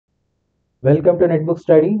Welcome to Netbook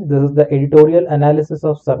Study. This is the editorial analysis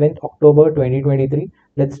of 7th October 2023.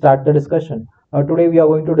 Let's start the discussion. Today we are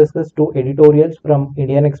going to discuss two editorials from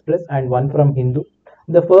Indian Express and one from Hindu.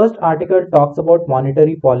 The first article talks about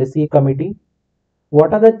Monetary Policy Committee.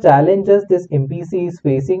 What are the challenges this MPC is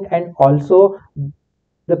facing, and also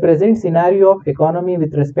the present scenario of economy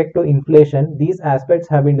with respect to inflation. These aspects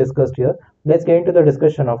have been discussed here. Let's get into the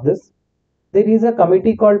discussion of this. There is a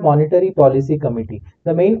committee called Monetary Policy Committee.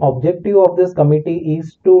 The main objective of this committee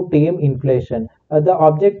is to tame inflation. The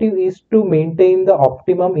objective is to maintain the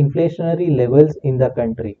optimum inflationary levels in the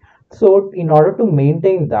country. So in order to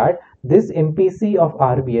maintain that, this MPC of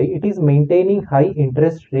RBI, it is maintaining high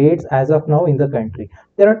interest rates as of now in the country.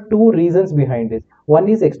 There are two reasons behind this. One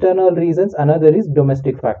is external reasons, another is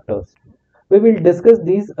domestic factors. We will discuss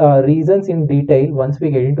these reasons in detail once we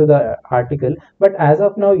get into the article, but as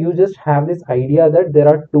of now you just have this idea that there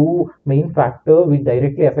are two main factors which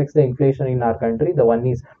directly affects the inflation in our country. The one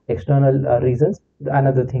is external reasons,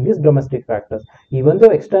 another thing is domestic factors. Even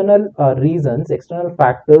though external reasons, external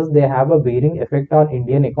factors, they have a bearing effect on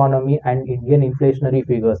Indian economy and Indian inflationary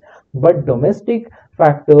figures, but domestic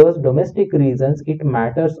factors, domestic reasons, it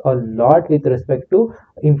matters a lot with respect to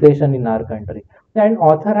inflation in our country. And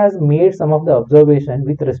author has made some of the observation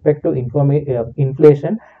with respect to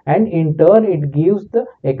inflation, and in turn it gives the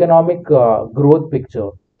economic growth picture.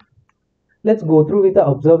 Let's go through with the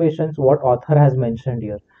observations what author has mentioned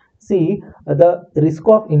here. See, the risk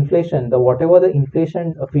of inflation, the whatever the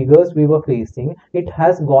inflation figures we were facing, it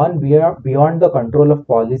has gone beyond the control of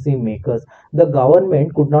policy makers. The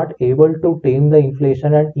government could not able to tame the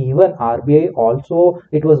inflation, and even RBI also,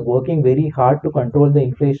 it was working very hard to control the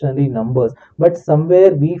inflationary numbers, but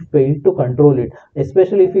somewhere we failed to control it.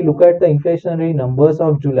 Especially if you look at the inflationary numbers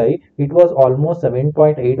of July, it was almost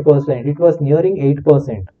 7.8%. It was nearing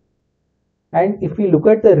 8%. And if we look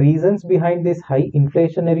at the reasons behind this high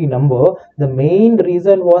inflationary number, the main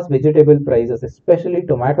reason was vegetable prices, especially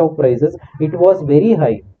tomato prices. It was very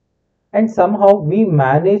high. And somehow we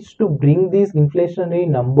managed to bring these inflationary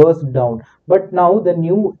numbers down. But now the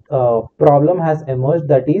new problem has emerged,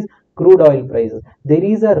 that is crude oil prices. There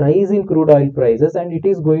is a rise in crude oil prices, and it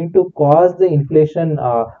is going to cause the inflation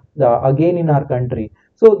again in our country.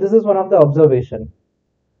 So this is one of the observation.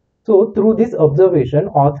 So through this observation,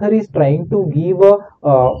 author is trying to give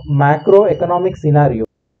a macroeconomic scenario.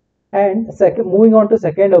 And second, moving on to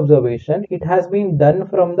second observation, it has been done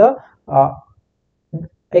from the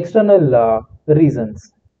external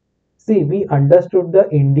reasons. See, we understood the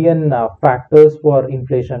Indian factors for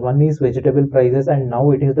inflation. One is vegetable prices, and now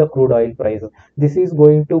it is the crude oil prices. This is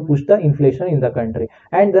going to push the inflation in the country.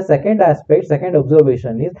 And the second aspect, second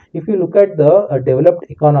observation is, if you look at the developed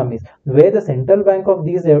economies, where the central bank of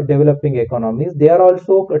these developing economies, they are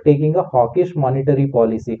also taking a hawkish monetary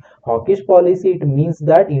policy. Hawkish policy, it means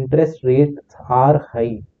that interest rates are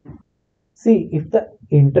high. See, if the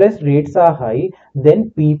interest rates are high, then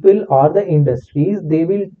people or the industries, they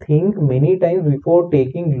will think many times before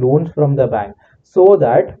taking loans from the bank. So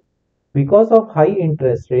that because of high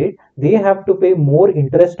interest rate, they have to pay more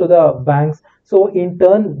interest to the banks. So in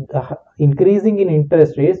turn, increasing in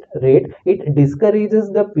interest rate, it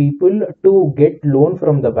discourages the people to get loan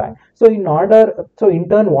from the bank. So in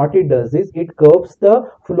turn, what it does is it curbs the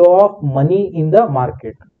flow of money in the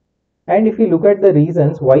market. And if you look at the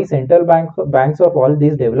reasons why central banks of all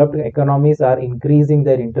these developed economies are increasing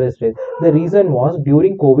their interest rates, the reason was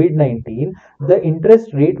during COVID-19, the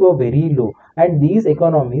interest rate were very low, and these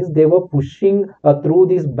economies, they were pushing through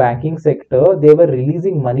this banking sector, they were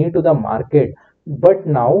releasing money to the market. But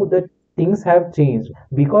now the things have changed.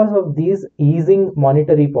 Because of this easing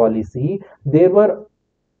monetary policy, there were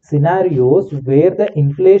scenarios where the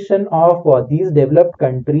inflation of these developed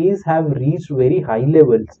countries have reached very high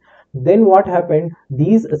levels. Then what happened,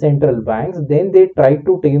 these central banks, then they tried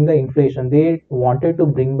to tame the inflation, they wanted to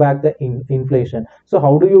bring back the inflation. So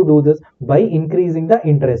how do you do this? By increasing the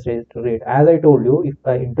interest rate. As I told you, if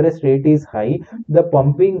the interest rate is high, the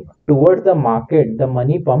pumping towards the market, the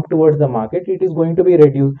money pumped towards the market, it is going to be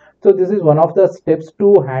reduced. So this is one of the steps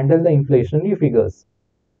to handle the inflationary figures.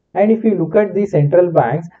 And if you look at the central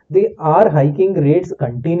banks, they are hiking rates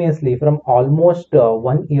continuously from almost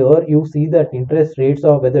 1 year. You see that interest rates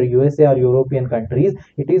of whether USA or European countries,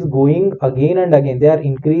 it is going again and again. They are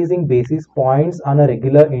increasing basis points on a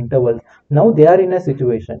regular interval. Now they are in a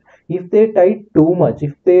situation. If they tight too much,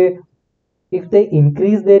 if they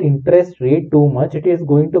increase their interest rate too much, it is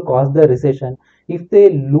going to cause the recession. If they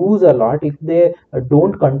lose a lot, if they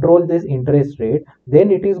don't control this interest rate,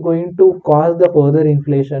 then it is going to cause the further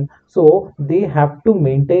inflation. So they have to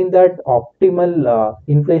maintain that optimal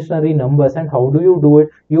inflationary numbers. And how do you do it?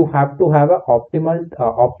 You have to have a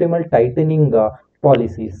optimal tightening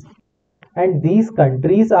policies, and these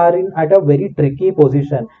countries are in at a very tricky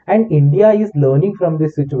position, and India is learning from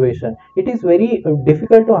this situation. It is very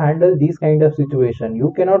difficult to handle these kind of situation.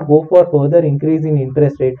 You cannot go for further increase in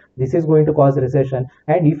interest rate, this is going to cause recession,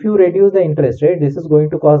 and if you reduce the interest rate, this is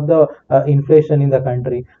going to cause the inflation in the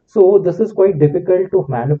country. So this is quite difficult to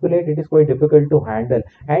manipulate, it is quite difficult to handle,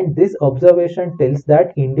 and this observation tells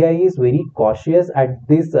that India is very cautious at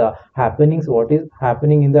this happenings, what is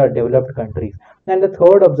happening in the developed countries. And the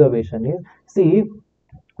third observation is, see,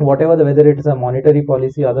 whatever the, whether it is a monetary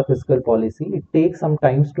policy or the fiscal policy, it takes some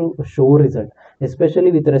times to show result,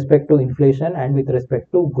 especially with respect to inflation and with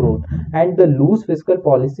respect to growth. And the loose fiscal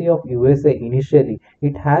policy of USA initially,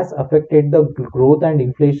 it has affected the growth and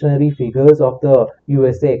inflationary figures of the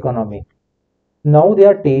USA economy. Now they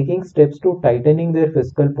are taking steps to tightening their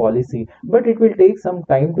fiscal policy, but it will take some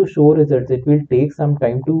time to show results. It will take some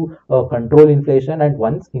time to control inflation, and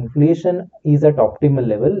once inflation is at optimal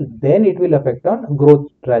level, then it will affect on growth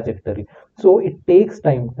trajectory. So it takes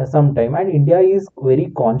time, some time, and India is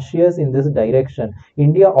very conscious in this direction.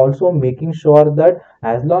 India also making sure that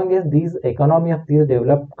as long as these economy of these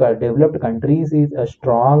developed countries is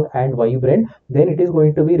strong and vibrant, then it is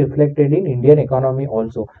going to be reflected in Indian economy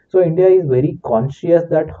also. So India is very conscious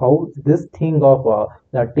that how this thing of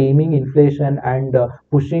taming inflation and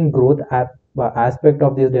pushing growth aspect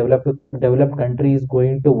of this developed country is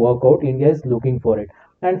going to work out. India is looking for it.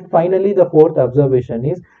 And finally, the fourth observation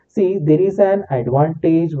is, see, there is an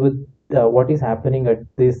advantage with what is happening at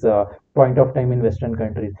this point of time in Western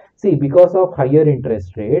countries. See, because of higher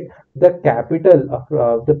interest rate, the capital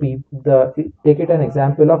of take it an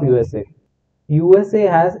example of USA. USA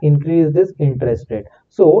has increased this interest rate.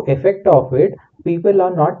 So effect of it, people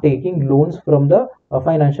are not taking loans from the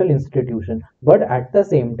financial institution. But at the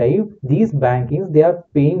same time, these bankings, they are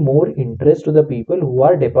paying more interest to the people who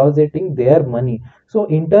are depositing their money. So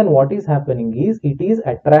in turn, what is happening is, it is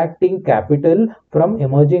attracting capital from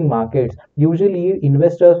emerging markets. Usually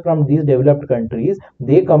investors from these developed countries,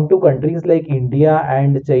 they come to countries like India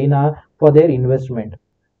and China for their investment,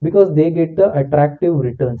 because they get the attractive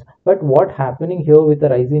returns. But what happening here with the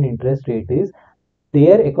rising interest rate is,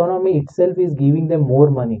 their economy itself is giving them more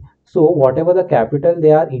money. So whatever the capital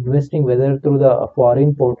they are investing, whether through the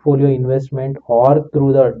foreign portfolio investment or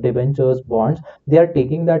through the debentures, bonds, they are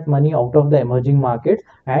taking that money out of the emerging markets,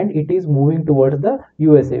 and it is moving towards the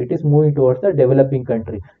USA, it is moving towards the developing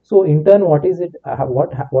country. So in turn, what is it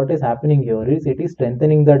what is happening here is, it is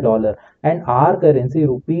strengthening the dollar, and our currency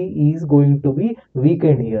rupee is going to be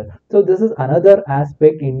weakened here. So this is another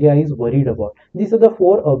aspect India is worried about. These are the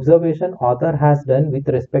four observation author has done with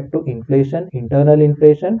respect to inflation, internal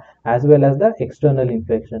inflation as well as the external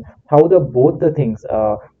inflation. How the both the things,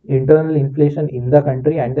 internal inflation in the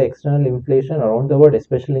country and the external inflation around the world,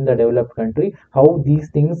 especially in the developed country, how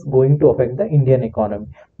these things going to affect the Indian economy.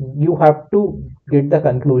 You have to get the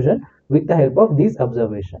conclusion with the help of these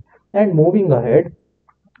observation. And moving ahead,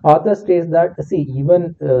 author states that, see,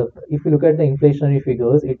 even if you look at the inflationary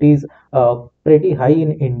figures, it is pretty high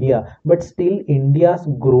in India, but still India's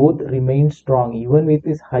growth remains strong even with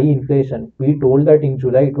this high inflation. We told that in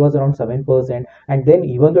July it was around 7%, and then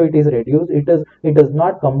even though it is reduced, it does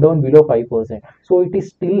not come down below 5%. So it is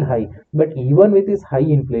still high, but even with this high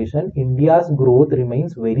inflation, India's growth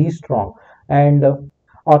remains very strong. And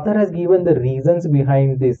author has given the reasons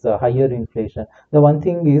behind this higher inflation. The one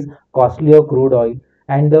thing is costlier crude oil,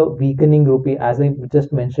 and the weakening rupee, as I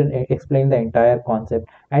just mentioned, explained the entire concept,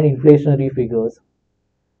 and inflationary figures.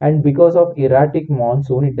 And because of erratic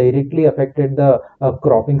monsoon, it directly affected the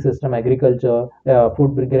cropping system, agriculture,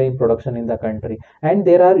 food grain production in the country. And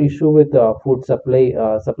there are issue with food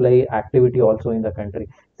supply activity also in the country.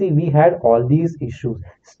 See, we had all these issues,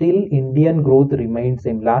 still Indian growth remains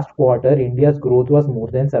in last quarter. India's growth was more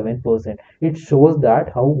than 7%. It shows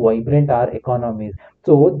that how vibrant our economy is.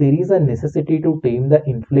 So there is a necessity to tame the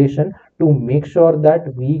inflation, to make sure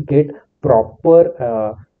that we get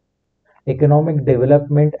proper economic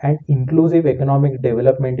development and inclusive economic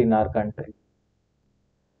development in our country.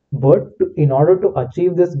 But in order to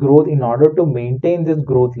achieve this growth, in order to maintain this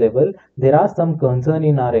growth level, there are some concern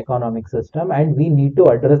in our economic system, and we need to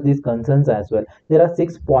address these concerns as well. There are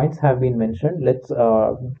 6 points have been mentioned. Let's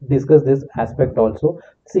discuss this aspect also.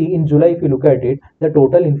 See, in July, if you look at it, the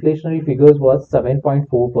total inflationary figures was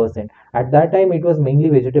 7.4%. At that time, it was mainly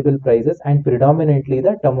vegetable prices and predominantly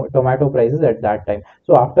the tomato prices at that time.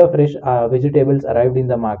 So after fresh vegetables arrived in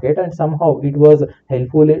the market, and somehow it was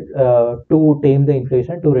helpful to tame the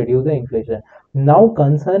inflation, to reduce the inflation. Now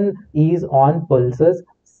concern is on pulses,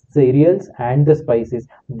 cereals and the spices.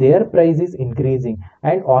 Their price is increasing,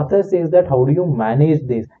 and author says that how do you manage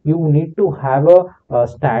this? You need to have a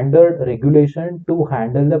standard regulation to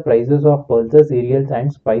handle the prices of pulses, cereals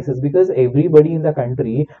and spices, because everybody in the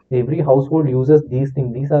country, every household uses these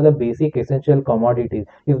things. These are the basic essential commodities.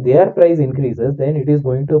 If their price increases, then it is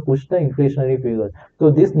going to push the inflationary figures.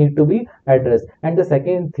 So this need to be addressed. And the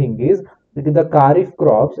second thing is the kharif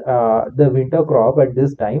crops, the winter crop at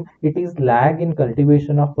this time, it is lag in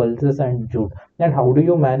cultivation of pulses and jute. And how do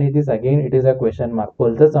you manage this? Again, it is a question mark.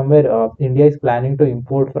 Pulses somewhere India is planning to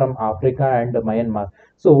import from Africa and Myanmar.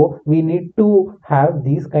 So we need to have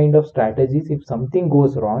these kind of strategies. If something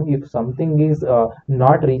goes wrong, if something is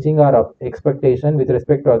not reaching our expectation with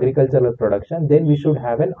respect to agricultural production, then we should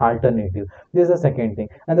have an alternative. This is the second thing.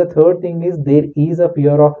 And the third thing is there is a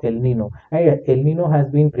fear of El Nino. And El Nino has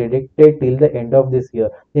been predicted till the end of this year.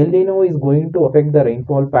 El Nino is going to affect the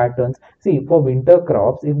rainfall patterns. See, for winter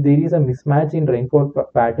crops, if there is a mismatch in rainfall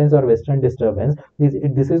patterns or western disturbance,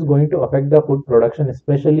 this is going to affect the food production,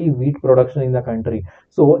 especially wheat production in the country.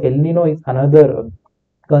 So El Nino is another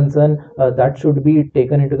concern that should be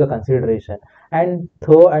taken into the consideration. And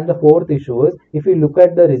third and the fourth issue is, if you look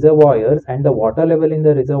at the reservoirs and the water level in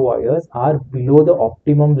the reservoirs are below the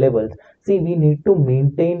optimum levels. See, we need to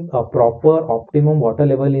maintain a proper optimum water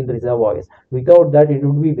level in reservoirs. Without that, it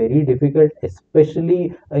would be very difficult,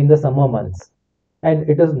 especially in the summer months. And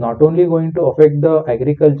it is not only going to affect the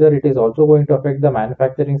agriculture, it is also going to affect the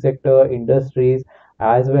manufacturing sector, industries,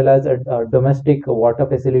 as well as a domestic water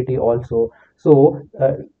facility also. So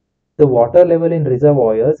the water level in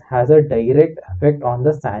reservoirs has a direct effect on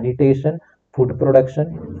the sanitation, food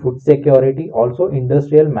production, food security, also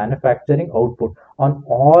industrial manufacturing output. On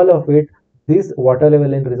all of it, this water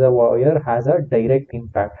level in reservoir has a direct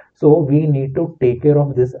impact. So we need to take care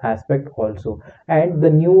of this aspect also. And the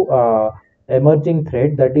new emerging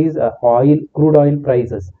threat, that is crude oil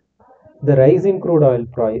prices. The rise in crude oil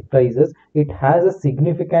prices, it has a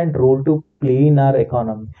significant role to play in our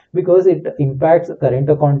economy, because it impacts current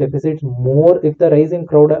account deficits more. If the rise in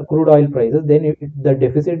crude oil prices, then the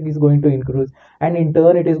deficit is going to increase, and in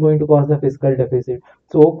turn it is going to cause the fiscal deficit.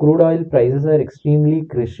 So crude oil prices are extremely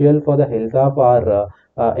crucial for the health of our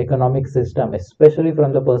economic system, especially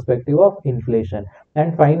from the perspective of inflation.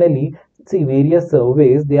 And finally, see, various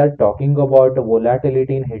surveys, they are talking about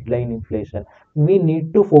volatility in headline inflation. We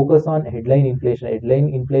need to focus on headline inflation. Headline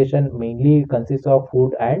inflation mainly consists of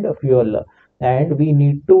food and fuel, and we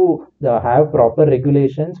need to have proper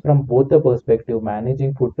regulations from both the perspective,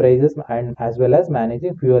 managing food prices and as well as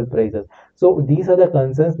managing fuel prices. So these are the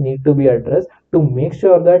concerns need to be addressed to make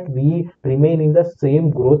sure that we remain in the same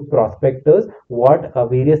growth prospectus what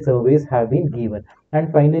various surveys have been given.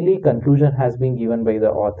 And finally, conclusion has been given by the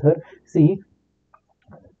author. See,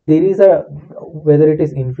 there is a, whether it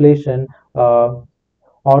is inflation,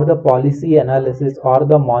 or the policy analysis or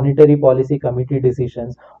the monetary policy committee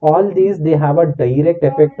decisions, all these, they have a direct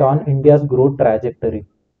effect on India's growth trajectory.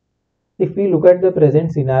 If we look at the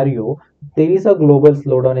present scenario, there is a global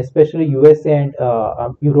slowdown, especially USA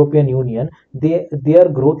and European Union. Their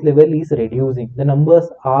growth level is reducing. The numbers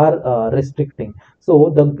are restricting.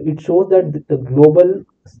 So it shows that the global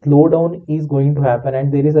slowdown is going to happen,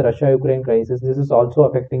 and there is a Russia-Ukraine crisis. This is also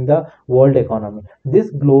affecting the world economy.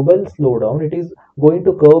 This global slowdown, it is going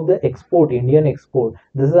to curb the export, Indian export.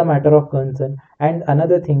 This is a matter of concern. And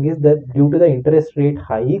another thing is that due to the interest rate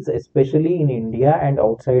hikes, especially in India and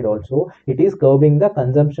outside also, it is curbing the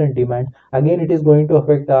consumption demand. Again, it is going to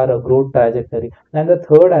affect our growth trajectory. And the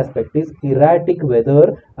third aspect is erratic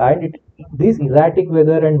weather, and this erratic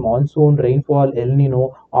weather and monsoon, rainfall, El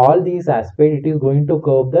Nino, all these aspects, it is going to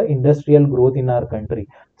curb the industrial growth in our country.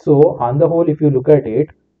 So on the whole, if you look at it,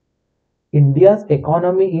 India's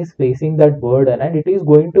economy is facing that burden, and it is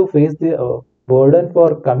going to face the burden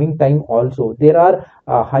for coming time also. There are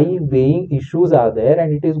high weighing issues are there,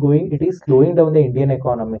 and it is slowing down the Indian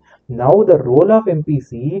economy. Now the role of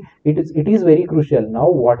MPC, it is very crucial. Now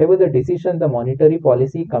whatever the decision the monetary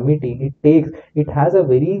policy committee it takes, it has a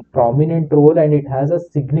very prominent role, and it has a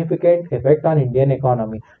significant effect on Indian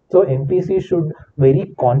economy. So MPC should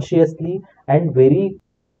very consciously and very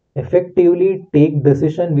effectively take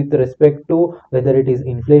decision with respect to whether it is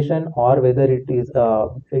inflation or whether it is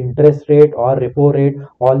interest rate or repo rate.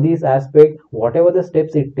 All these aspects, whatever the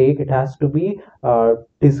steps it take, it has to be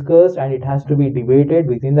discussed and it has to be debated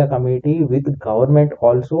within the committee with government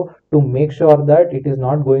also, to make sure that it is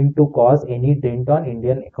not going to cause any dent on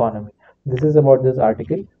Indian economy. This is about this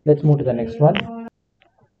article. Let's move to the next one.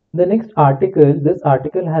 The next article, this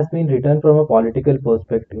article has been written from a political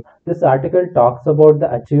perspective. This article talks about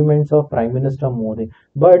the achievements of Prime Minister Modi.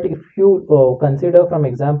 But if you consider from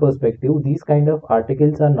exam perspective, these kind of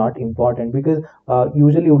articles are not important, because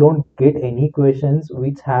usually you don't get any questions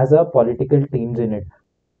which has a political tinge in it.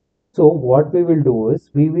 So what we will do is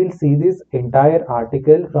we will see this entire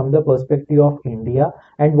article from the perspective of India,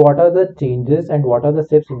 and what are the changes and what are the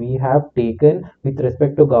steps we have taken with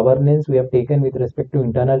respect to governance, we have taken with respect to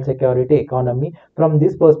internal security, economy. From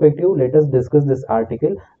this perspective, let us discuss this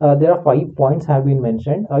article. There are 5 points have been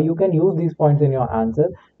mentioned. You can use these points in your answer.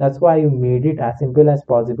 That's why I made it as simple as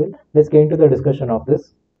possible. Let's get into the discussion of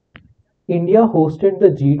this. India hosted the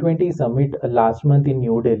G20 summit last month in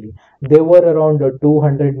New Delhi. There were around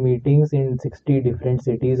 200 meetings in 60 different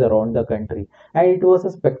cities around the country, and it was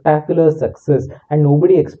a spectacular success. And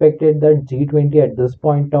nobody expected that G20 at this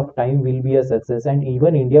point of time will be a success. And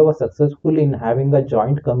even India was successful in having a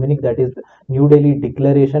joint communique, that is New Delhi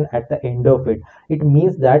Declaration, at the end of it. It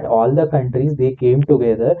means that all the countries, they came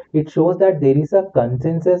together. It shows that there is a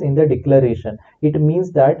consensus in the declaration. It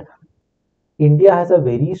means that India has a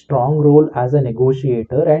very strong role as a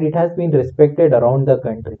negotiator, and it has been respected around the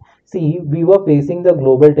country. See, we were facing the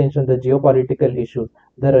global tension, the geopolitical issues.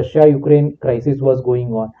 The Russia Ukraine crisis was going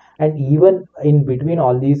on. And even in between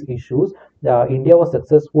all these issues, India was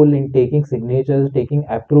successful in taking signatures, taking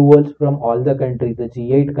approvals from all the countries, the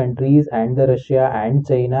G8 countries, and the Russia and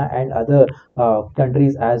China and other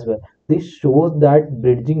countries as well. This shows that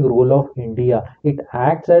bridging role of India. It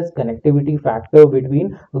acts as connectivity factor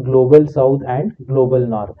between global south and global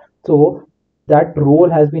north. So that role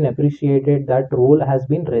has been appreciated, that role has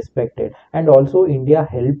been respected. And also India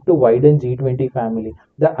helped to widen G20 family.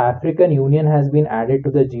 The African Union has been added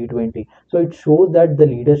to the G20. So it shows that the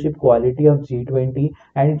leadership quality of G20,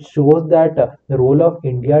 and it shows that the role of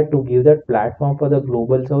India to give that platform for the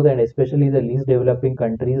global south, and especially the least developing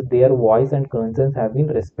countries, their voice and concerns have been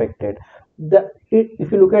respected.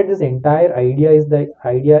 If you look at this entire idea, is the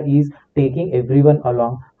idea is taking everyone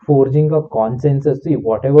along, forging a consensus. See,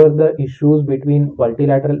 whatever the issues between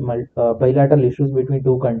bilateral issues between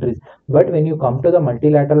two countries, but when you come to the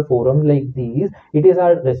multilateral forums like these, it is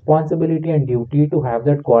our responsibility and duty to have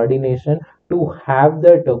that coordination, to have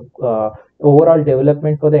that overall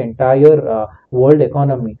development for the entire world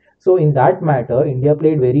economy. So in that matter, India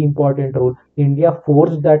played very important role. India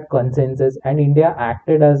forged that consensus, and India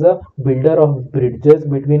acted as a builder of bridges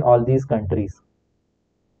between all these countries.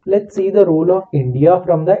 Let's see the role of India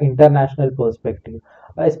from the international perspective.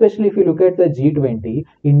 Especially if you look at the G20,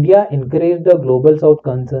 India encouraged the global south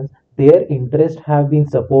concerns. Their interests have been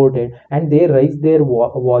supported, and they raised their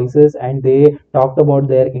voices, and they talked about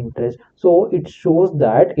their interests. So it shows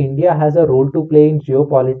that India has a role to play in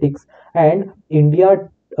geopolitics, and India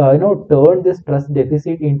turned this trust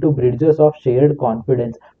deficit into bridges of shared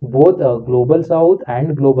confidence. Both global south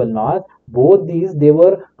and global north, both these, they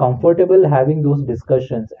were comfortable having those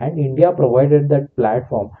discussions, and India provided that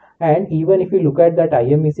platform. And even if you look at that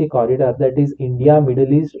IMEC corridor, that is India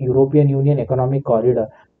Middle East European Union Economic Corridor,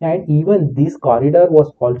 and even this corridor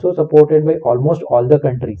was also supported by almost all the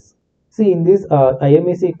countries. See, in this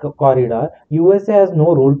IMEC corridor, USA has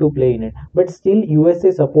no role to play in it, but still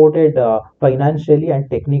USA supported financially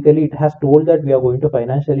and technically. It has told that we are going to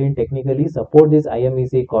financially and technically support this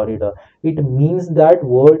IMEC corridor. It means that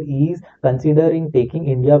world is considering taking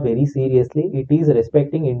India very seriously. It is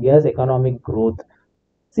respecting India's economic growth.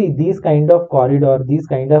 See, these kind of corridor, these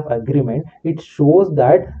kind of agreement, it shows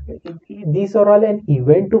that these are all an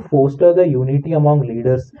event to foster the unity among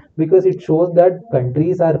leaders, because it shows that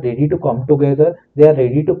countries are ready to come together, they are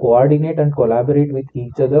ready to coordinate and collaborate with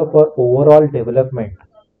each other for overall development.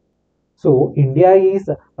 So India is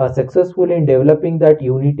successful in developing that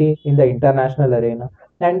unity in the international arena.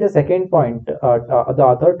 And the second point, the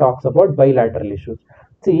author talks about bilateral issues.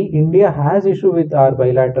 See, India has issue with our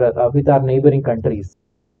bilateral, with our neighboring countries.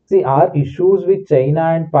 See, our issues with China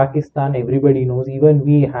and Pakistan, everybody knows. Even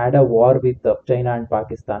we had a war with China and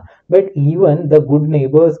Pakistan. But even the good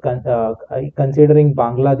neighbors, considering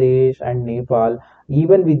Bangladesh and Nepal,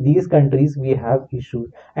 even with these countries, we have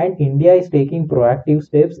issues. And India is taking proactive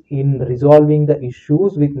steps in resolving the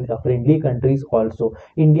issues with friendly countries also.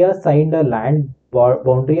 India signed a land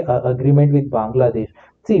boundary agreement with Bangladesh.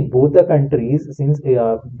 See, both the countries, since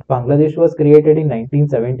Bangladesh was created in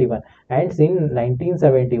 1971, and since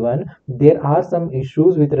 1971, there are some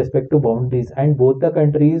issues with respect to boundaries, and both the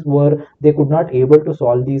countries were they could not able to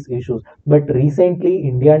solve these issues. But recently,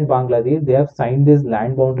 India and Bangladesh they have signed this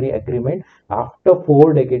land boundary agreement after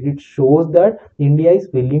 4 decades. It shows that India is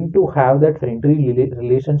willing to have that friendly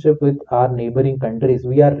relationship with our neighboring countries.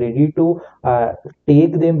 We are ready to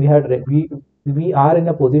take them. We are in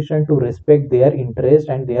a position to respect their interest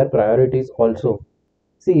and their priorities also.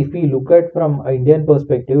 See, if we look at from Indian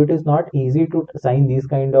perspective, it is not easy to sign these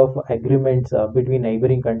kind of agreements between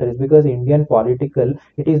neighboring countries, because Indian political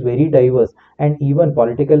it is very diverse, and even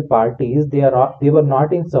political parties they were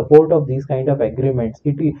not in support of these kind of agreements.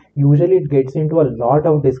 Usually it gets into a lot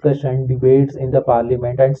of discussion, debates in the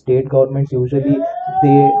parliament, and state governments usually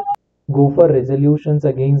they go for resolutions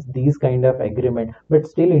against these kind of agreement. But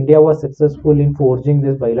still India was successful in forging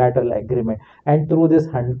this bilateral agreement, and through this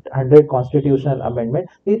 100 constitutional amendment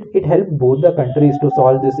it helped both the countries to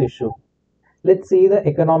solve this issue. Let's see the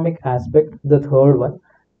economic aspect, the third one.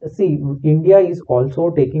 See, India is also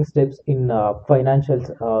taking steps in financial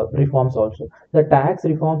reforms also. The tax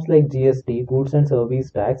reforms like GST, goods and service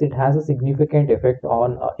tax, it has a significant effect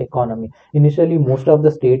on economy. Initially most of the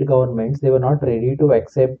state governments they were not ready to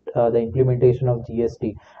accept the implementation of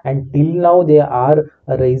GST, and till now they are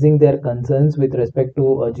raising their concerns with respect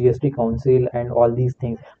to GST council and all these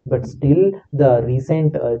things. But still the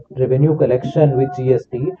recent revenue collection with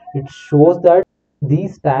GST, it shows that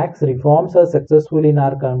these tax reforms are successful in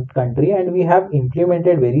our country, and we have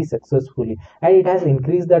implemented very successfully, and it has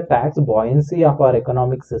increased the tax buoyancy of our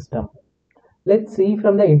economic system. Let's see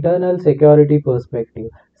from the internal security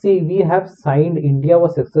perspective. See, we have signed, India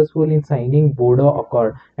was successful in signing Bodo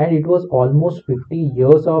Accord, and it was almost 50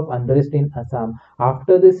 years of unrest in Assam.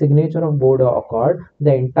 After the signature of Bodo Accord,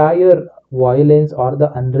 the entire violence or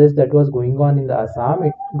the unrest that was going on in the Assam,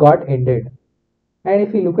 it got ended. And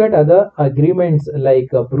if you look at other agreements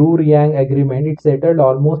like Brur-Yang agreement, it settled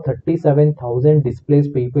almost 37,000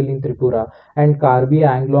 displaced people in Tripura, and Karbi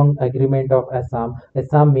Anglong agreement of Assam,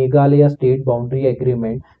 Assam Meghalaya state boundary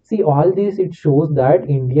agreement. See, all this it shows that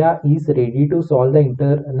India is ready to solve the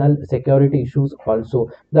internal security issues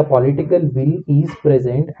also. The political will is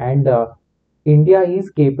present, and India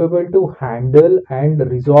is capable to handle and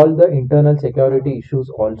resolve the internal security issues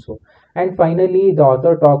also. And finally, the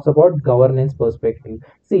author talks about governance perspective.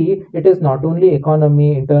 See, it is not only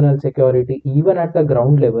economy, internal security, even at the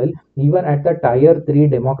ground level, even at the tier 3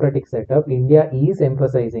 democratic setup, India is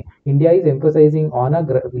emphasizing on a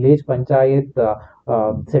village panchayat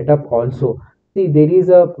setup also. See, there is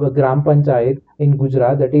a Gram Panchayat in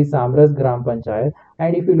Gujarat, that is Samras Gram Panchayat,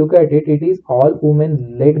 and if you look at it, it is all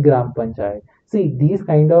women led Gram Panchayat. See, these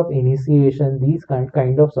kind of initiation, these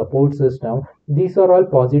kind of support system, these are all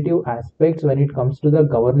positive aspects when it comes to the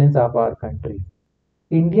governance of our country.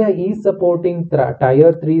 India is supporting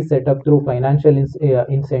tier 3 setup through financial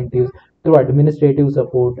incentives, through administrative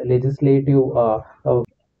support, legislative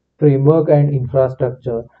framework and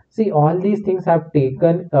infrastructure. See, all these things have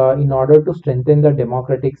taken in order to strengthen the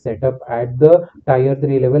democratic setup at the tier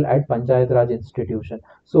 3 level at Panchayat Raj institution.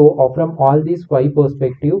 So, from all these five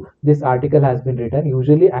perspective, this article has been written.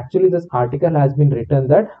 Actually, this article has been written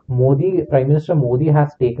that Prime Minister Modi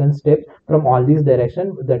has taken steps from all these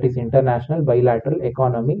direction, that is international, bilateral,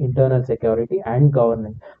 economy, internal security, and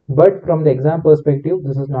governance. But from the exam perspective,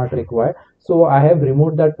 this is not required. So I have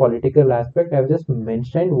removed that political aspect. I have just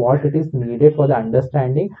mentioned what it is needed for the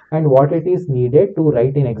understanding and what it is needed to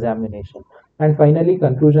write in examination. And finally,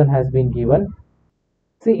 conclusion has been given.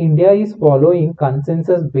 See, India is following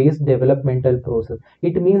consensus-based developmental process.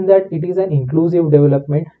 It means that it is an inclusive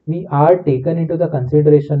development. We are taken into the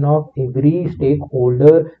consideration of every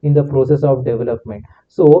stakeholder in the process of development.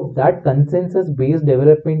 So that consensus-based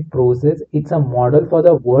development process, it's a model for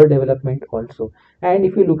the world development also. And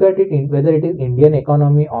if you look at it, whether it is Indian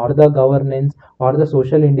economy or the governance or the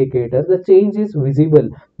social indicators, the change is visible.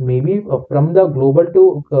 Maybe from the global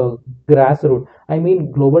to grassroots. I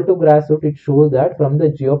mean, global to grassroots, it shows that from the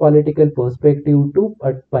geopolitical perspective to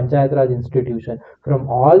a Panchayat Raj institution, from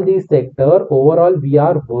all these sector, overall, we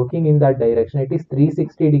are working in that direction. It is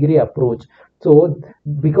 360-degree approach. So,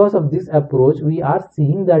 because of this approach, we are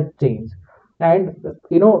seeing that change. And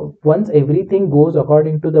once everything goes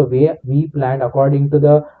according to the way we planned, according to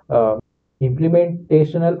the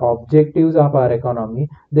implementational objectives of our economy,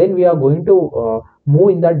 then we are going to move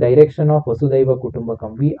in that direction of Vasudhaiva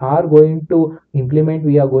Kutumbakam. We are going to implement,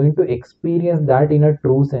 we are going to experience that in a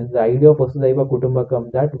true sense. The idea of Vasudhaiva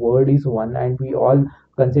Kutumbakam, that word is one, and we all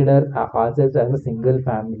consider ourselves as a single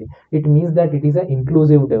family. It means that it is an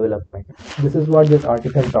inclusive development. This is what this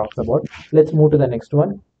article talks about. Let's move to the next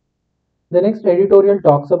one. The next editorial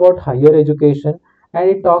talks about higher education, and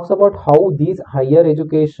it talks about how these higher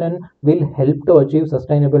education will help to achieve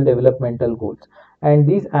sustainable developmental goals. And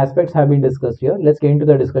these aspects have been discussed here. Let's get into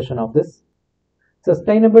the discussion of this.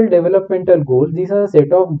 Sustainable developmental goals. These are a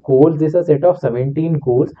set of goals. These are a set of 17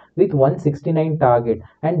 goals with 169 target,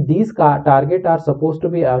 and these target are supposed to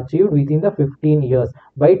be achieved within the 15 years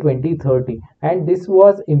by 2030. And this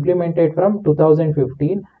was implemented from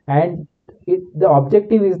 2015, and the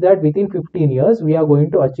objective is that within 15 years we are going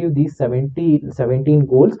to achieve these 17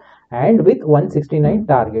 goals and with 169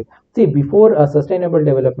 target. See, before sustainable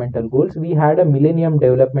developmental goals, we had a millennium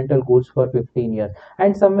developmental goals for 15 years,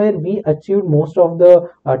 and somewhere we achieved most of the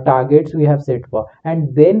targets we have set for,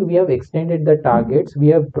 and then we have extended the targets, we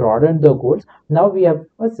have broadened the goals. Now we have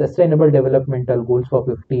a sustainable developmental goals for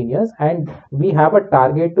 15 years, and we have a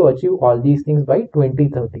target to achieve all these things by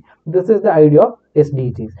 2030. This is the idea of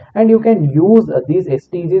SDGs, and you can use these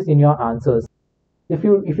SDGs in your answers. If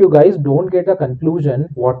you guys don't get a conclusion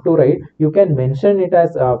what to write, you can mention it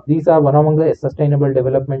as these are one among the sustainable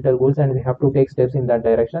developmental goals and we have to take steps in that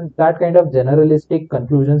direction. That kind of generalistic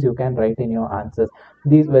conclusions you can write in your answers.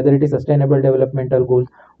 These, whether it is sustainable developmental goals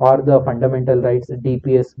or the fundamental rights,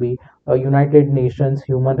 DPSB, United Nations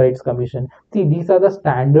Human Rights Commission, see, these are the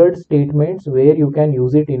standard statements where you can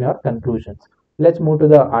use it in your conclusions. Let's move to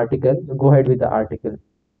the article. Go ahead with the article.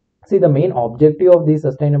 See, the main objective of these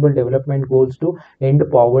sustainable development goals to end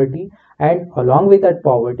poverty, and along with that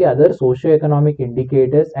poverty, other socio-economic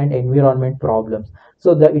indicators and environment problems.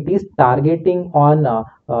 So it is targeting on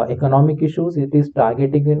economic issues, it is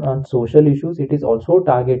targeting on social issues, it is also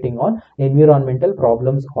targeting on environmental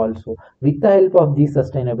problems also. With the help of these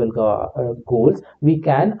sustainable goals, we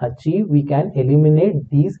can eliminate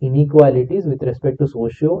these inequalities with respect to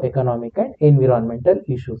socio-economic and environmental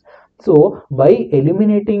issues. So by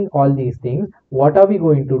eliminating all these things, what are we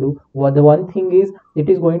going to do? Well, the one thing is, it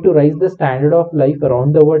is going to raise the standard of life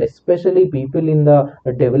around the world, especially people in the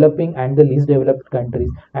developing and the least developed countries,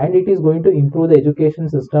 and it is going to improve the education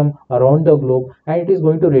system around the globe, and it is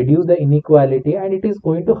going to reduce the inequality, and it is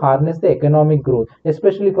going to harness the economic growth,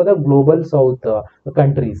 especially for the global south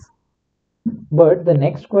countries. But the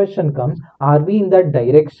next question comes, are we in that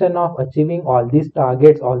direction of achieving all these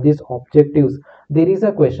targets, all these objectives? There is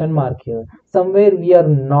a question mark here. Somewhere we are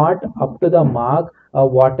not up to the mark.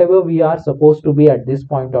 Whatever we are supposed to be at this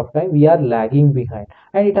point of time, we are lagging behind.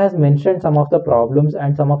 And it has mentioned some of the problems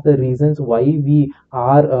and some of the reasons why we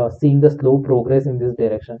are seeing the slow progress in this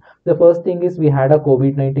direction. The first thing is, we had a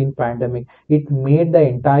COVID-19 pandemic. It made the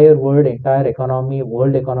entire world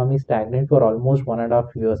economy stagnant for almost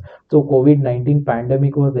 1.5 years. So COVID-19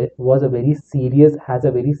 pandemic was a very serious, has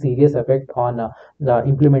a very serious effect on the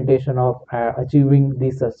implementation of achieving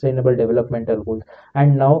these sustainable developmental goals.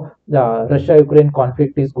 And now the Russia-Ukraine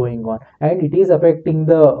conflict is going on, and it is affecting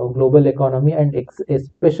the global economy, and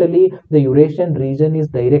especially the Eurasian region is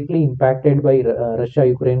directly impacted by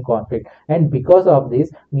Russia-Ukraine conflict. And because of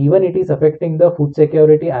this, even it is affecting the food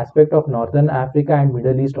security aspect of Northern Africa and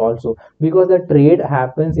Middle East also, because the trade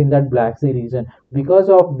happens in that Black Sea region. Because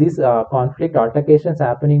of this conflict altercations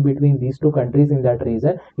happening between these two countries in that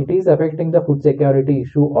region, it is affecting the food security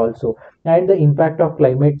issue also. And the impact of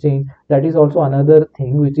climate change, that is also another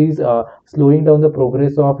thing which is slowing down the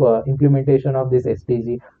progress of implementation of this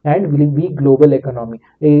SDG, and will be global economy.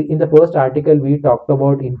 In the first article, we talked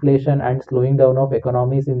about inflation and slowing down of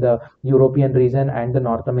economies in the European region and the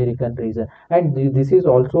North American region, and this is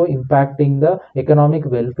also impacting the economic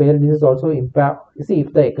welfare. This is also impact. See,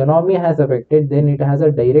 if the economy has affected, then it has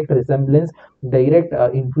a direct resemblance, direct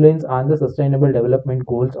influence on the sustainable development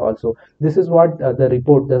goals also. This is what the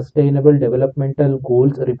report, the Sustainable Developmental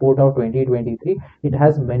Goals report of 2023, it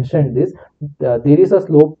has mentioned this. There is a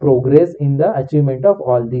slow progress in the achievement of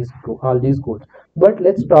all these goals. But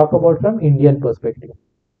let's talk about from Indian perspective.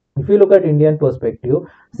 If you look at Indian perspective,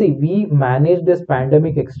 see, we managed this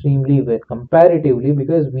pandemic extremely well comparatively,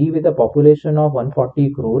 because we, with a population of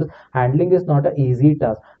 140 crores, handling is not an easy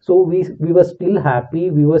task. So we were still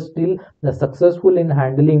happy, we were still successful in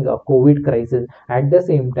handling a COVID crisis. At the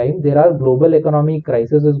same time, there are global economic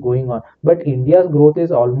crises is going on, but India's growth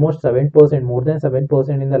is almost 7%, more than 7%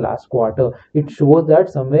 in the last quarter. It shows that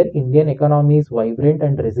somewhere Indian economy is vibrant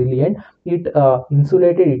and resilient. It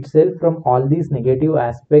insulated itself from all these negative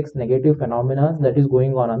aspects complex negative phenomena that is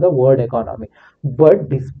going on the world economy. But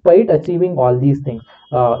despite achieving all these things,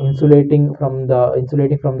 insulating from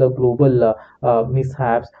the global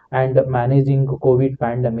mishaps and managing COVID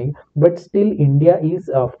pandemic, but still India is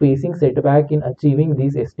facing setback in achieving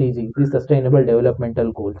these SDG, these Sustainable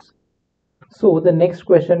Developmental Goals. So the next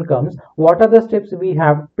question comes, what are the steps we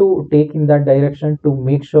have to take in that direction to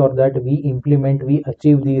make sure that we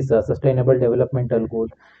achieve these sustainable developmental goals?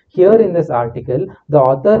 Here in this article, the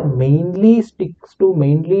author mainly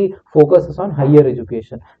focuses on higher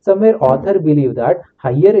education. Somewhere author believe that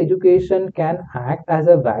higher education can act as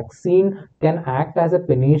a vaccine, can act as a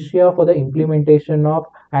panacea for the implementation of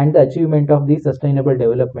and the achievement of these sustainable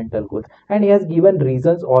developmental goals. And he has given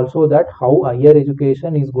reasons also that how higher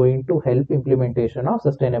education is going to help implementation of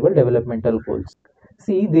sustainable developmental goals.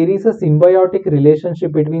 See, there is a symbiotic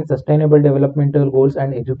relationship between sustainable developmental goals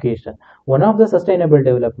and education. One of the sustainable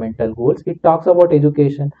developmental goals, it talks about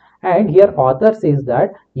education, and here author says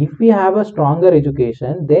that if we have a stronger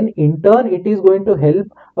education, then in turn it is going to help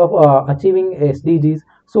of achieving SDGs.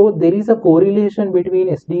 So there is a correlation between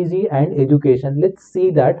SDG and education. Let's see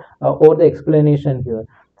that or the explanation here.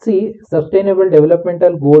 See, Sustainable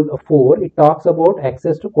Developmental Goal 4, it talks about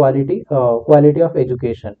access to quality of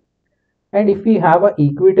education. And if we have a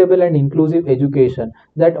equitable and inclusive education,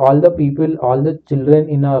 that all the people, all the children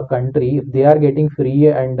in a country, if they are getting free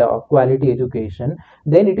and quality education,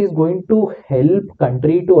 then it is going to help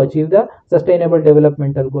country to achieve the sustainable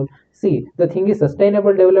developmental goal. See, the thing is,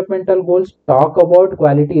 sustainable developmental goals talk about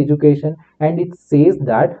quality education, and it says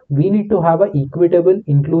that we need to have a equitable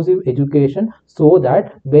inclusive education, so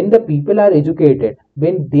that when the people are educated,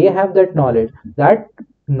 when they have that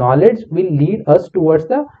knowledge will lead us towards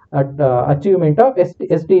the achievement of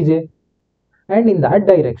SDJ. And in that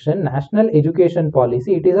direction, national education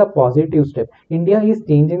policy, it is a positive step. India is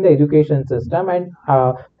changing the education system, and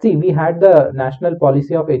see, we had the national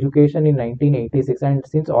policy of education in 1986, and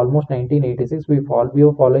since almost 1986 we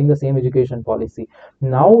were following the same education policy.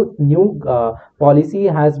 Now new policy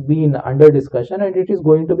has been under discussion, and it is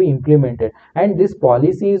going to be implemented, and this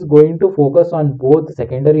policy is going to focus on both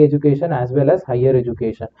secondary education as well as higher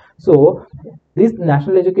education. So this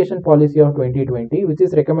national education policy of 2020, which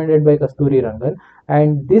is recommended by Kasturi Rangan,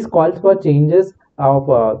 and this calls for changes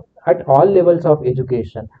of at all levels of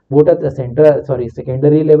education, both at the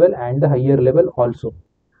secondary level and the higher level also.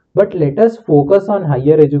 But let us focus on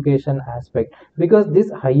higher education aspect, because this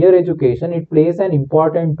higher education, it plays an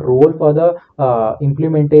important role for the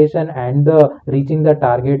implementation and the reaching the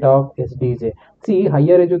target of SDJ. See,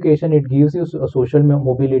 higher education, it gives you social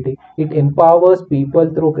mobility, it empowers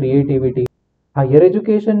people through creativity. Higher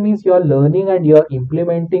education means you are learning and you are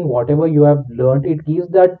implementing whatever you have learned. It gives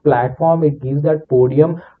that platform, it gives that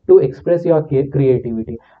podium to express your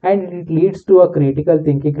creativity, and it leads to a critical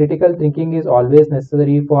thinking. Critical thinking is always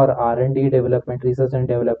necessary for R&D development, research and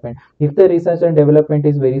development. If the research and development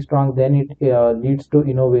is very strong, then it leads to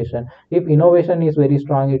innovation. If innovation is very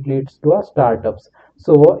strong, it leads to a startups.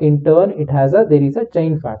 So in turn, there is a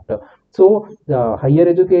chain factor. So higher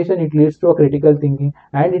education, it leads to a critical thinking,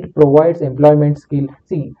 and it provides employment skill.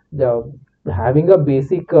 See, having a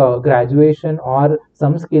basic graduation or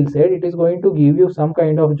some skill set, it is going to give you some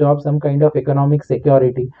kind of job, some kind of economic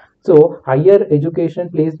security. So higher education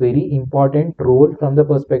plays very important role from the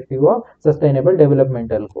perspective of sustainable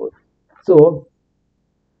developmental goals. So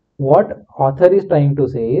what author is trying to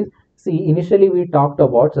say is, see, initially we talked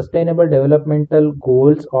about sustainable developmental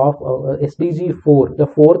goals of SDG 4. The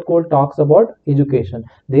fourth goal talks about education.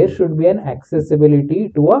 There should be an accessibility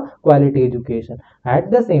to a quality education. At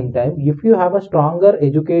the same time, if you have a stronger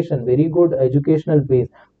education, very good educational base,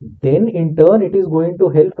 then in turn it is going to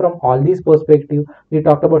help from all these perspectives. We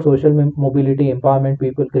talked about social mobility, empowerment,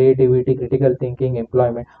 people, creativity, critical thinking,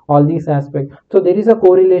 employment, all these aspects. So there is a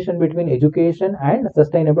correlation between education and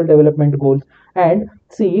sustainable development goals. And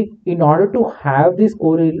see, in order to have this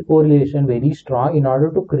correlation very strong, in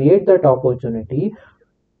order to create that opportunity,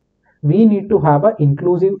 we need to have an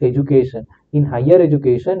inclusive education. In higher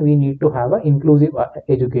education, we need to have an inclusive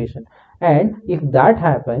education, and if that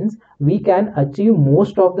happens, we can achieve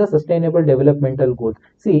most of the sustainable developmental goals.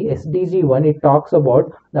 See, SDG 1, it talks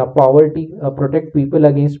about poverty, protect people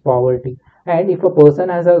against poverty, and if a person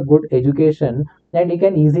has a good education, then he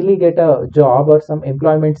can easily get a job or some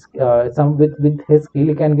employment, some with his skill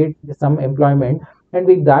he can get some employment, and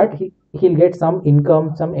with that he'll get some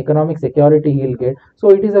income, some economic security he'll get. So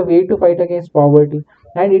it is a way to fight against poverty,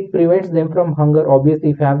 and it prevents them from hunger. Obviously,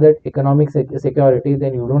 if you have that economic security,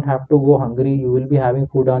 then you don't have to go hungry, you will be having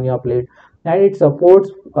food on your plate, and it supports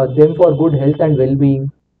them for good health and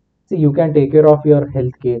well-being. See, you can take care of your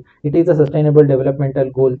health care. It is a sustainable developmental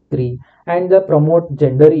goal 3. And the promote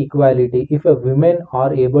gender equality. If a women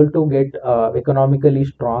are able to get economically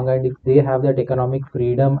strong, and if they have that economic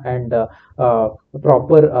freedom and uh,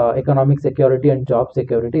 proper economic security and job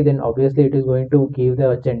security, then obviously it is going to give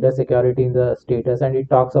the gender security in the status. And it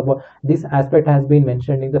talks about this aspect has been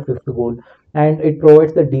mentioned in the fifth goal. And it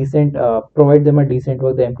provides the decent provide them a decent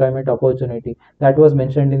work, the employment opportunity, that was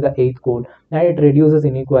mentioned in the eighth goal. And it reduces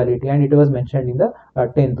inequality, and it was mentioned in the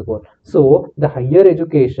 10th goal. So the higher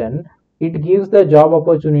education, it gives the job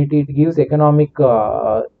opportunity, it gives economic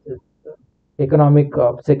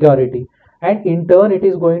security, and in turn it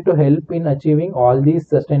is going to help in achieving all these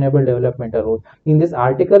sustainable developmental goals. In this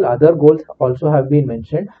article other goals also have been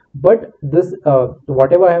mentioned, but this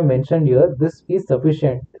whatever I have mentioned here, this is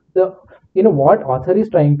sufficient. The what author is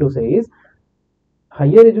trying to say is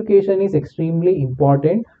higher education is extremely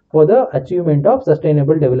important for the achievement of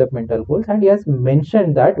sustainable developmental goals, and he has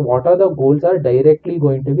mentioned that what are the goals are directly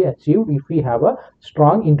going to be achieved if we have a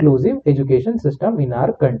strong inclusive education system in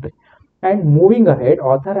our country. And moving ahead,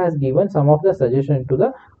 author has given some of the suggestion to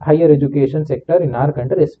the higher education sector in our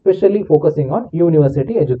country, especially focusing on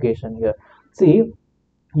university education here. See,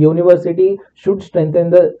 university should strengthen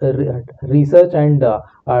the research and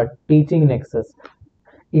teaching nexus.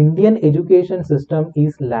 Indian education system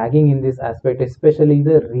is lagging in this aspect, especially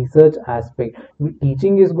the research aspect.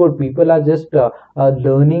 Teaching is good, people are just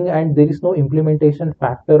learning, and there is no implementation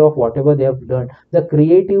factor of whatever they have learned. The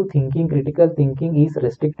creative thinking, critical thinking is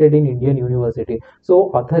restricted in Indian university. So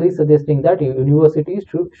author is suggesting that universities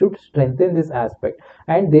should strengthen this aspect,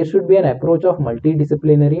 and there should be an approach of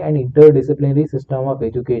multidisciplinary and interdisciplinary system of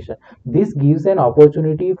education. This gives an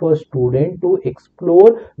opportunity for students to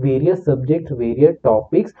explore various subjects, various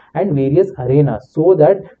topics, and various arenas, so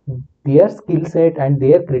that their skill set and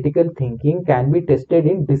their critical thinking can be tested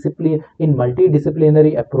in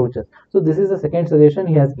multidisciplinary approaches. So this is the second suggestion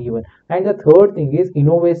he has given. And the third thing is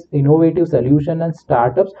innovative solution and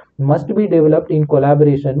startups must be developed in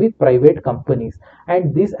collaboration with private companies.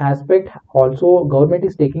 And this aspect also government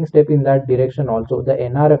is taking step in that direction also. The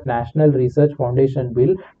NRF, National Research Foundation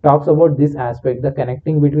bill, talks about this aspect, the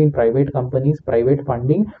connecting between private companies, private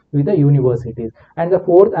funding with the universities. And the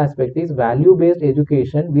fourth aspect is value based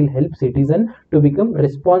education will help citizen to become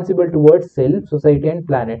responsible towards self, society, and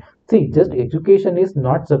planet. See, just education is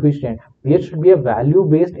not sufficient. There should be a value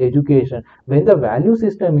based education. When the value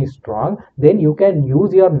system is strong, then you can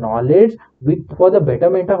use your knowledge for the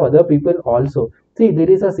betterment of other people also. See, there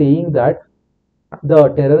is a saying that the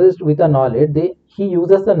terrorist with a knowledge, he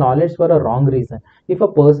uses the knowledge for a wrong reason. If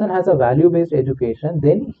a person has a value based education,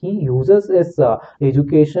 then he uses his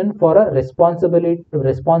education for a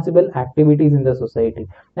responsible activities in the society.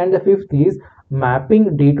 And the fifth is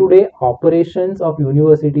mapping day to day operations of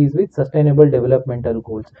universities with sustainable developmental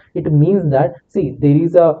goals. It means that, see, there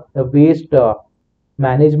is a waste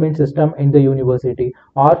management system in the university,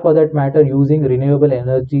 or for that matter using renewable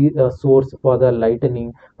energy source for the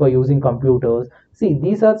lightning, for using computers. See,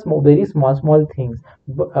 these are very small things,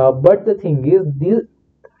 but the thing is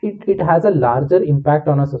it has a larger impact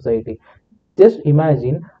on a society. Just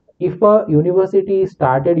imagine, if a university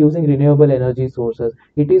started using renewable energy sources,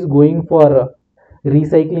 it is going for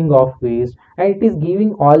recycling of waste, and it is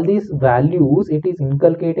giving all these values, it is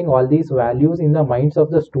inculcating all these values in the minds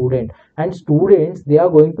of the student. And students, they are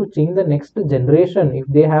going to change the next generation if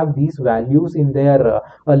they have these values in their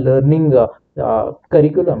learning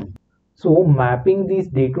curriculum. So mapping these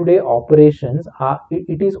day-to-day operations,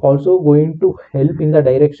 it is also going to help in the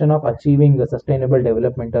direction of achieving the sustainable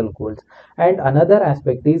developmental goals. And another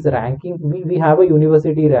aspect is ranking. We have a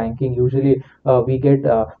university ranking. Usually we get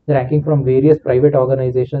ranking from various private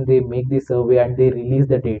organizations. They make the survey and they release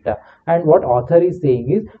the data. And what author is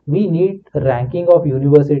saying is we need ranking of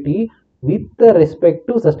university with respect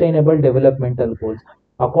to sustainable developmental goals.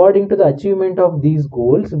 According to the achievement of these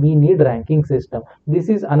goals, we need ranking system. This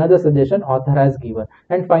is another suggestion author has given.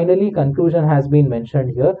 And finally, conclusion has been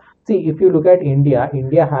mentioned here. See, if you look at India,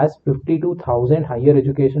 India has 52,000 higher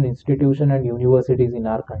education institutions and universities in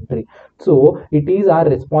our country. So it is our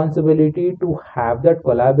responsibility to have that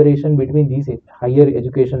collaboration between these higher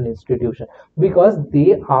education institutions, because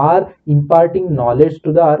they are imparting knowledge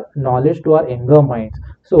to our younger minds.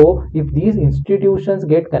 So if these institutions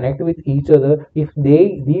get connected with each other, if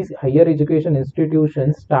these higher education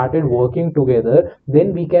institutions started working together,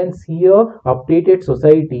 then we can see a updated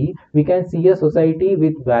society. We can see a society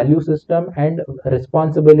with value system and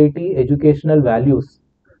responsibility, educational values.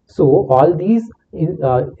 So all these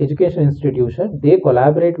education institutions, they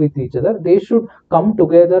collaborate with each other. They should come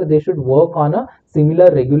together. They should work on a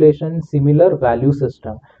similar regulation, similar value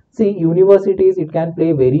system. See, universities, it can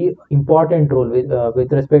play very important role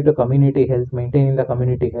with respect to community health, maintaining the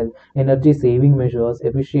community health, energy saving measures,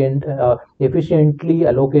 efficiently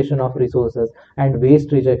allocation of resources, and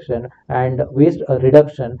waste rejection and waste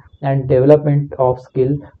reduction and development of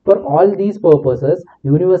skill. For all these purposes,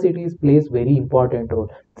 universities plays very important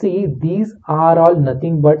role. See, these are all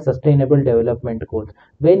nothing but sustainable development goals.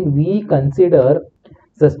 When we consider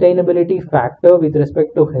sustainability factor with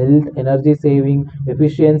respect to health, energy saving,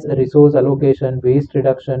 efficiency, resource allocation, waste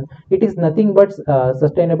reduction, it is nothing but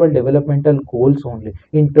sustainable developmental goals only.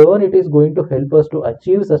 In turn, it is going to help us to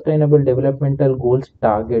achieve sustainable developmental goals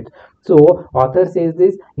targets. So author says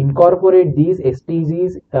this: incorporate these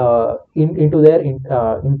SDGs into their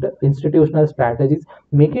institutional strategies,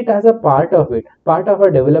 make it as a part of it, part of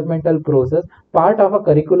a developmental process, part of a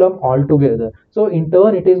curriculum altogether. So in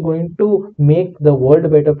turn, it is going to make the world a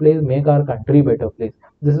better place, make our country better place.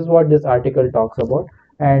 This is what this article talks about.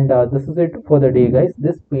 And this is it for the day, guys.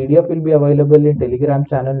 This PDF will be available in Telegram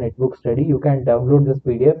channel Netbook Study. You can download this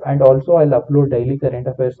PDF, and also I'll upload daily current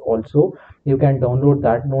affairs also. You can download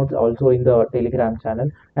that notes also in the Telegram channel.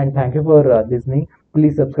 And thank you for listening.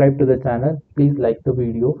 Please subscribe to the channel. Please like the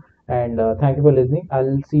video. And thank you for listening.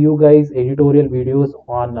 I'll see you guys editorial videos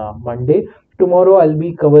on Monday. Tomorrow I'll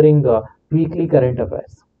be covering weekly current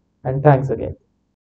affairs. And thanks again.